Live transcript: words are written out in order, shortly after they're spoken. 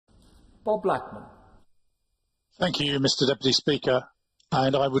Bob Blackman. Thank you, Mr Deputy Speaker,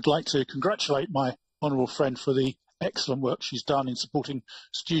 and I would like to congratulate my honourable friend for the excellent work she's done in supporting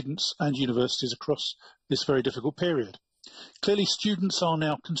students and universities across this very difficult period. Clearly, students are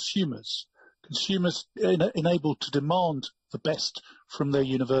now consumers enabled to demand the best from their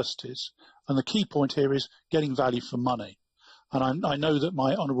universities, and the key point here is getting value for money. And I know that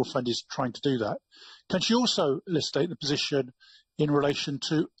my honourable friend is trying to do that. Can she also elucidate the position in relation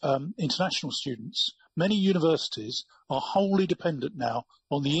to international students? Many universities are wholly dependent now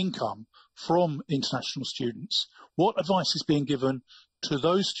on the income from international students. What advice is being given to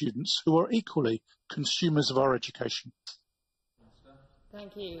those students who are equally consumers of our education?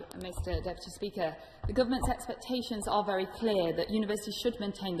 Thank you, Mr Deputy Speaker. The Government's expectations are very clear that universities should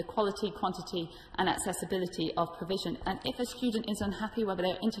maintain the quality, quantity and accessibility of provision. And if a student is unhappy, whether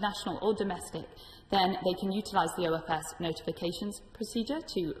they're international or domestic, then they can utilise the OFS notifications procedure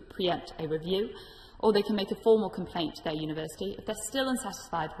to preempt a review, or they can make a formal complaint to their university. If they're still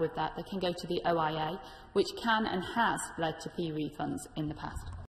unsatisfied with that, they can go to the OIA, which can and has led to fee refunds in the past.